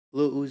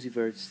Lil Uzi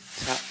Vert's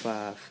top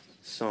 5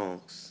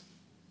 songs.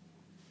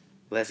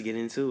 Let's get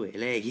into it.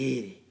 Let's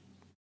get it.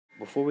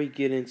 Before we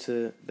get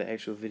into the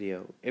actual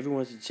video,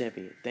 everyone's a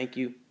champion. Thank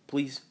you.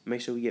 Please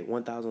make sure we get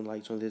 1,000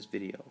 likes on this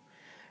video.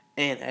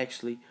 And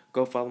actually,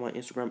 go follow my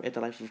Instagram at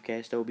The Life of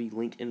Cash. That will be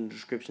linked in the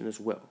description as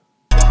well.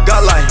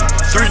 Got like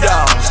 3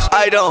 dollars.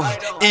 I don't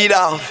eat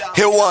out.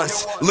 Hit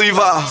once, leave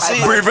out.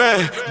 Breathe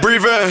in,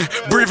 breathe in,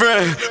 breathe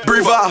in,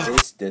 breathe out.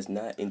 This does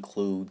not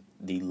include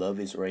the Love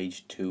Is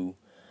Rage 2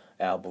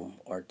 album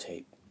or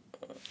tape.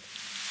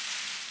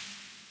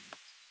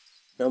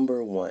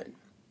 Number 1.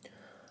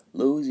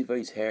 Lil Uzi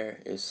Vert's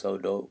hair is so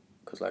dope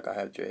because, like, I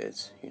have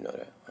dreads, you know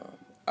that.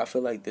 I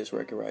feel like this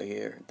record right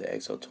here, the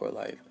EXO Tour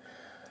Life,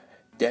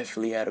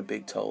 definitely had a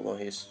big toll on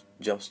his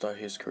jumpstart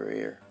his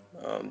career.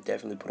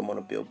 Definitely put him on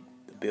the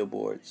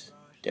billboards.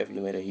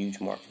 Definitely made a huge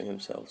mark for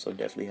himself. So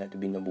definitely had to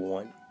be number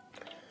 1.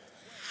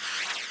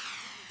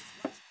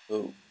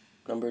 So,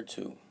 number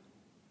 2.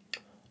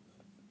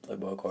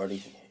 Playboy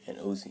Cardi and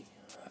Uzi.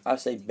 I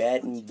say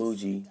Bad and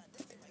Bougie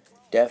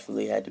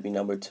definitely had to be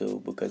number 2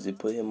 because it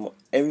put him.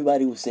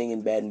 Everybody was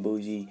singing Bad and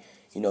Bougie.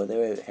 You know, they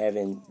were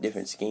having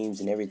different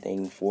schemes and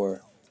everything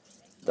for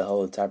the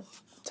whole type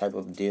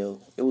of deal.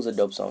 It was a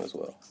dope song as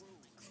well.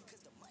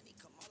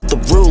 The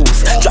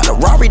roof, drive a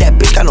Rari, that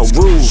bitch got no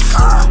roof.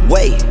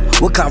 Wait,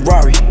 what kind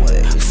Rari?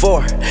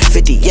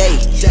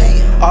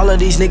 458. All of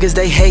these niggas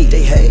they hate.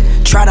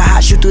 Try to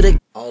hide you through the.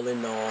 All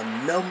in all,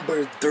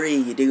 number 3.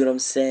 You dig what I'm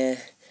saying?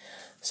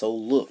 So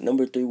look,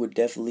 number 3 would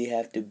definitely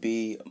have to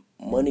be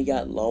Money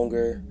Got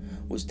Longer.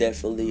 Was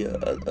definitely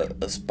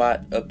a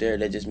spot up there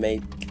that just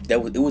made that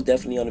it was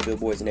definitely on the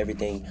billboards and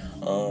everything.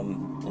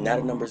 Not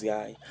a numbers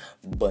guy,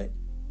 but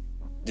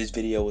this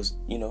video was,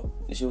 you know,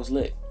 this shit was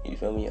lit. You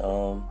feel me?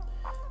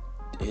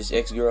 His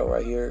ex-girl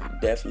right here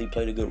definitely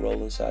played a good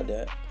role inside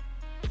that.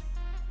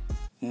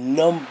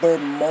 Number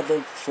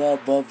 4.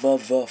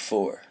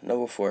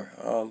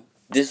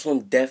 This one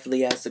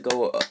definitely has to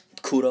go.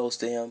 Kudos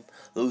to him.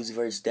 Lil Uzi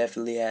Vert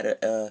definitely had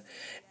a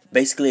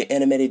basically an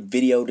animated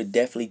video that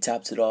definitely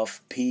tops it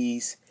off.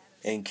 P's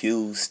and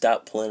Q's.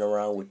 Stop playing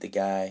around with the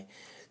guy.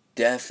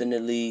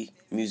 Definitely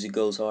music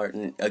goes hard.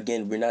 And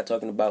again, we're not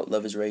talking about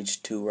Love Is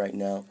Rage 2 right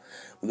now.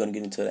 We're gonna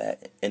get into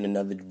that in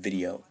another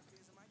video.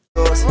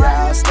 Your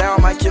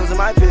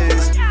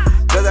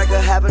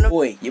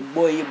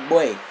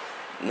boy.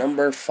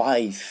 Number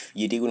 5.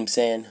 You dig what I'm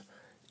saying?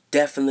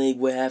 Definitely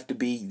would have to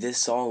be this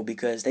song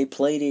because they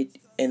played it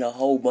in a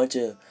whole bunch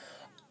of.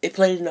 It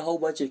played in a whole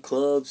bunch of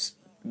clubs,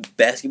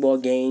 basketball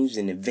games,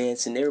 and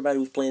events, and everybody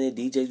was playing it.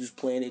 DJs was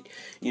playing it.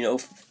 You know,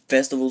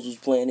 festivals was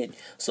playing it.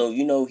 So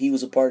you know he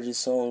was a part of this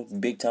song,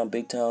 big time.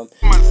 Smoking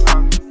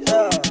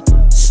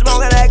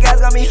that gas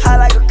got me high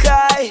like a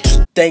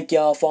kite. Thank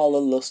y'all for all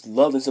the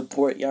love and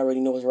support. Y'all already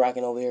know what's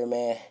rocking over here,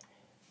 man.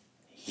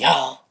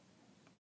 Y'all.